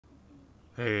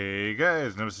Hey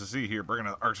guys, Nemesis C here, bringing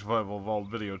an Ark Survival Evolved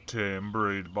video, Tame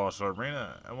Breed Boss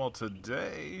Arena. And well,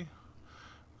 today,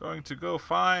 going to go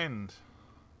find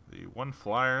the one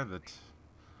flyer that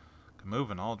can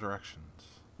move in all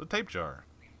directions, the tape jar.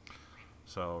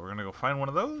 So we're going to go find one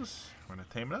of those, we're going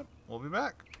to tame it up, we'll be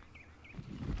back.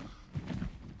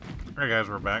 Alright guys,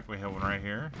 we're back, we have one right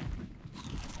here.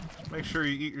 Make sure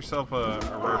you eat yourself a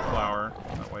rare flower,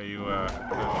 that way you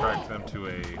can attract them to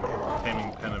a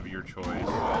taming pen of your choice.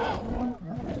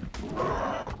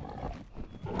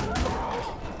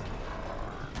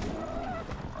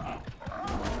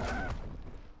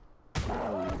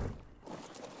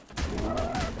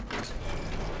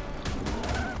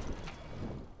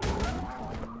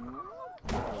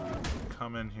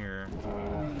 Come in here.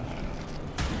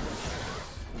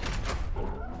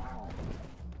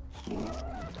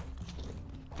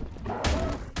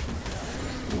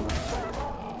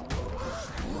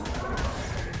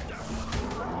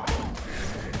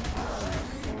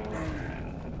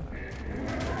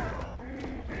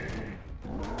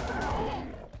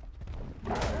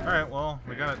 Alright, well,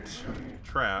 we got it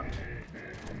trapped.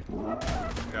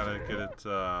 Gotta get it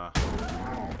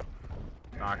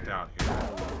knocked out here.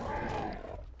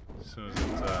 As soon as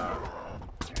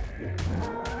it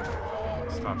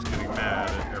stops getting mad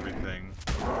at everything,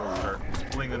 start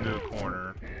fleeing into a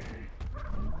corner.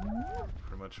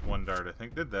 Pretty much one dart, I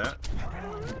think, did that.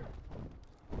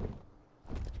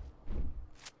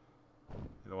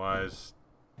 Otherwise,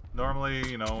 normally,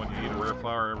 you know, when you eat a rare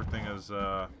flower, everything is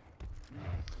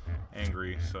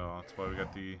angry, so that's why we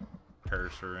got the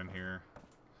perisher in here.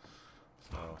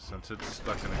 So since it's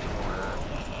stuck in a corner,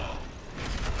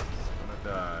 it's gonna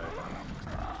die. It's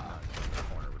not in the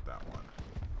corner with that one.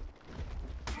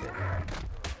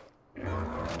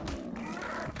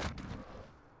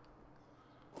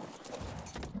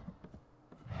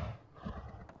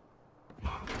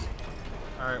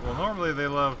 Alright, well normally they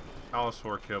love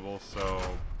Allosaurus kibble, so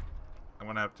I'm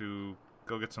gonna have to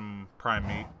go get some prime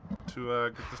meat to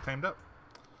get this tamed up.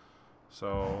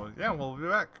 So yeah, we'll be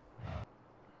back.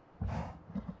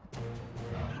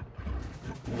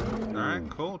 Alright,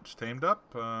 cool, it's tamed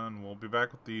up, and we'll be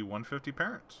back with the 150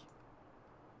 parents.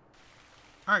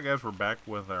 Alright guys, we're back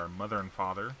with our mother and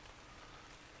father.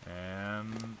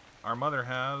 And our mother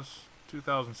has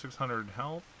 2,600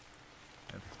 health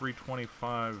and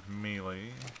 325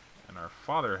 melee. And our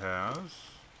father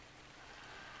has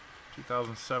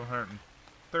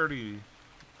 2,730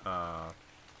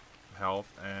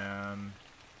 health and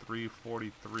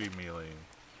 343 melee.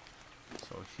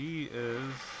 So he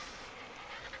is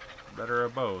better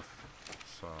at both.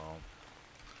 So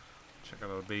check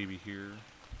out the baby here.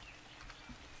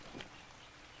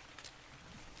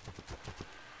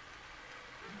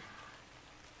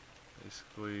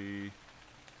 Basically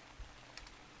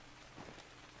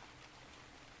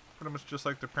pretty much just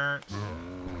like their parents.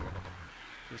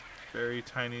 Just very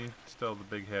tiny, still the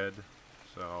big head.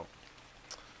 So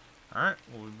alright,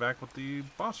 we'll be back with the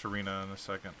boss arena in a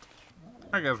second.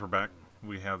 Alright guys, we're back.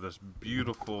 We have this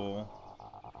beautiful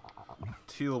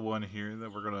teal one here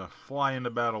that we're gonna fly into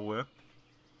battle with.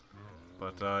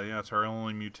 But yeah, it's our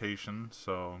only mutation,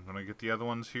 so I'm gonna get the other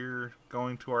ones here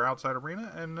going to our outside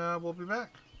arena, and we'll be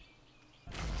back.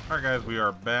 Alright guys, we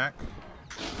are back.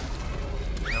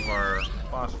 We have our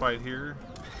boss fight here.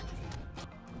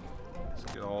 Let's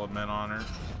get all the men on her.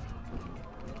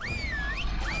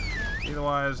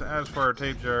 Otherwise, as for our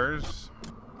tape jars,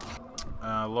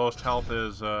 lowest health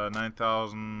is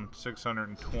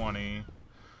 9,620.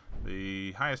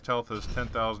 The highest health is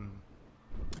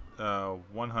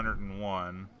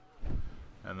 10,101.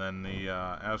 And then the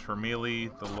as for melee,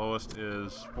 the lowest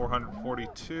is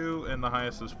 442 and the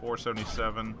highest is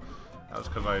 477. That was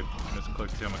because I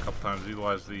misclicked him a couple times.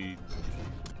 Otherwise, the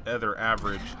other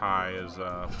average high is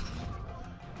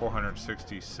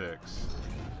 466.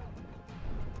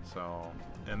 So,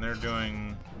 and they're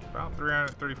doing about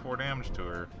 334 damage to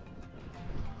her.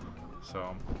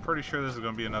 So, I'm pretty sure this is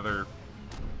going to be another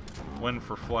win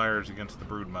for flyers against the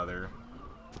Broodmother,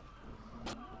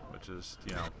 which is,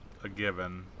 you know, a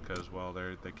given because, well,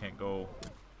 they can't go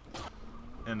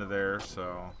into there.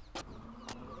 So,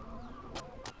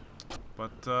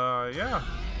 but yeah,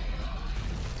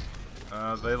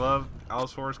 they love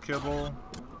Allosaurus kibble.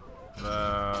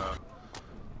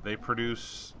 They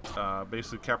produce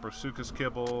basically Caprosuchus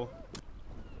kibble,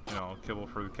 you know, kibble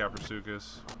for the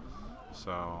Caprosuchus.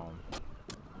 So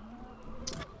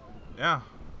yeah,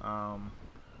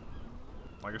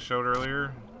 like I showed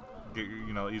earlier, get,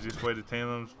 you know, easiest way to tame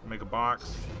them, make a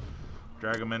box,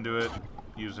 drag them into it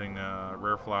using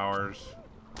rare flowers.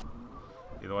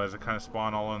 Otherwise, they kind of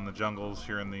spawn all in the jungles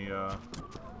here in the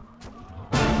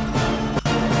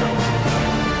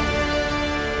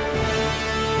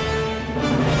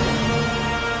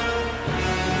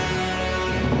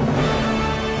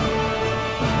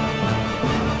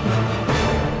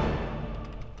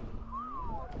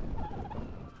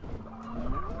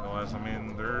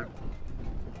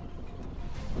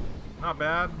not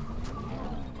bad.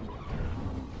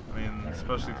 I mean,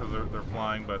 especially because they're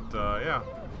flying, but yeah.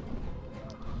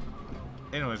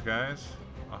 Anyways, guys,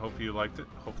 I hope you liked it.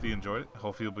 Hopefully you enjoyed it.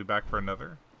 Hopefully you'll be back for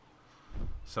another.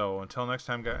 So until next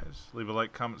time, guys, leave a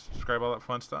like, comment, subscribe, all that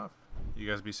fun stuff. You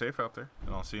guys be safe out there,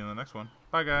 and I'll see you in the next one.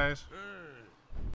 Bye, guys.